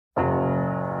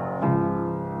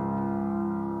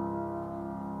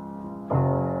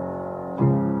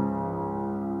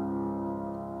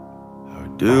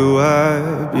do I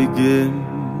begin?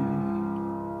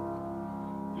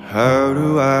 How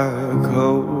do I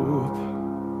cope?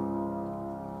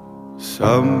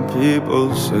 Some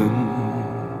people sin,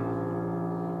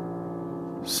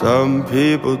 some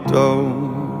people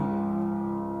don't.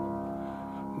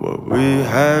 What we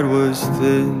had was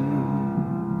thin,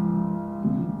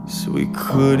 so we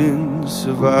couldn't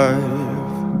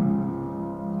survive.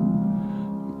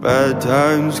 Bad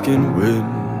times can win,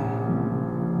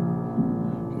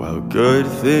 while good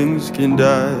things can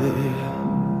die.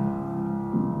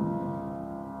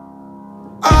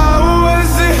 I was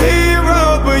a hero,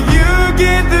 but you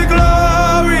get the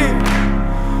glory.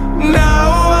 Now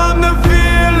I'm the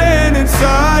feeling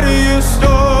inside of your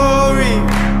story.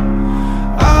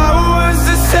 I was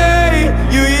the same,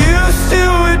 you used to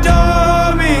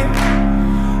adore me.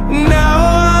 Now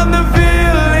I'm the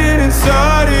feeling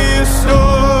inside of your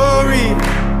story.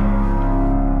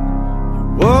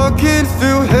 You're walking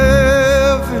through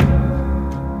heaven,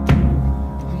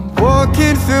 I'm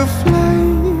walking through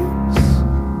flames.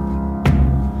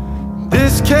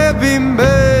 This can't be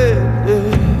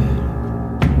mended,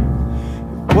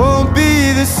 it won't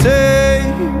be the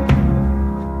same.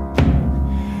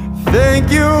 Thank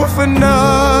you for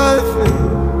nothing,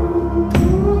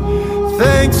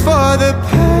 thanks for the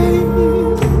pain.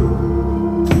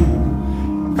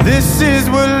 This is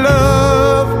what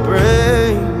love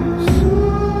brings.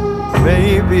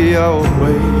 Maybe I'll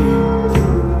wait.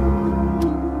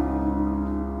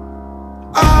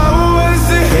 I was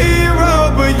a hero,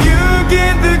 but you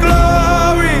get the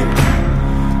glory.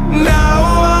 Now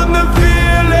I'm the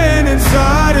feeling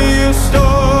inside of your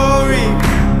story.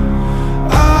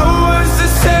 I was the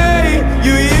same,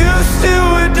 you used to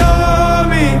adore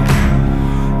me.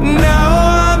 Now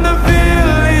I'm the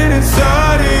feeling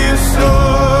inside of your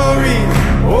story.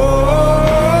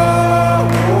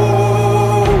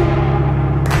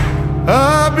 I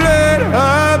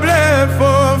bled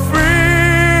for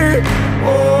free.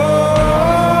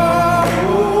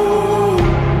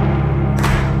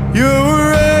 Your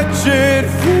wretched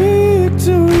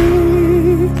victory.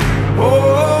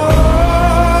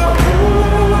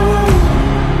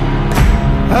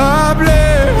 I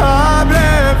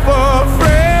bled for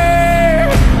free.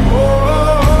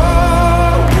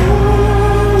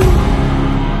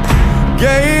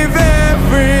 Gave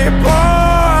every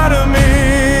part of me.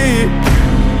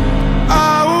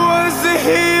 I was a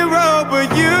hero, but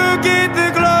you get the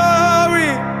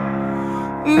glory.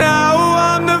 Now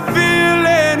I'm the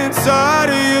feeling inside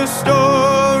of your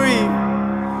story.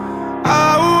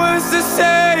 I was the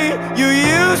same, you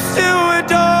used to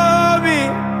adore me.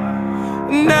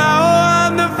 Now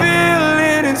I'm the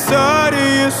feeling inside of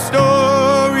your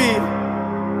story.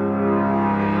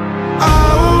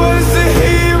 I was a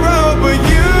hero, but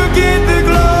you get the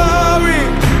glory.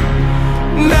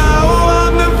 Now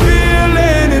I'm the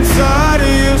feeling inside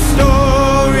of your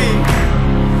story.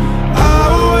 I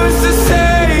was the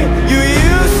same, you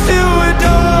used to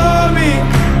adore me.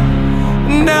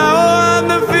 Now I'm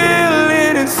the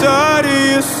feeling inside of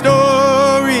your story.